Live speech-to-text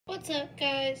What's up,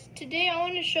 guys? Today I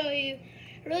want to show you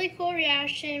a really cool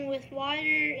reaction with water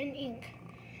and ink.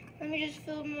 Let me just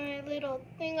fill my little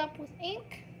thing up with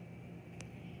ink.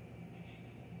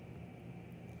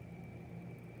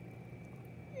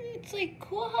 It's like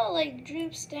cool how it like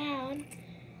droops down.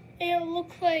 And it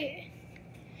looks like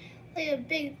a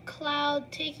big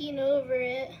cloud taking over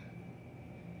it.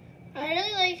 I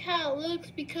really like how it looks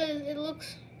because it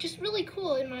looks just really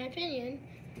cool in my opinion.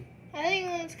 I think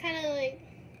that's kind of like,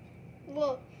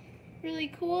 look,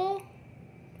 really cool.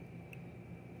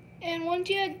 And once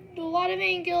you add a lot of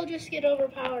ink, you'll just get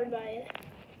overpowered by it.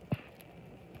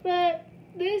 But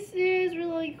this is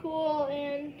really cool,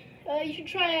 and you should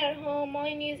try it at home. All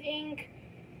you need is ink,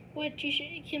 which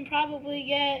you can probably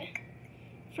get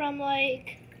from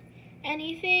like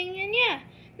anything. And yeah,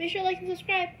 make sure to like and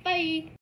subscribe. Bye.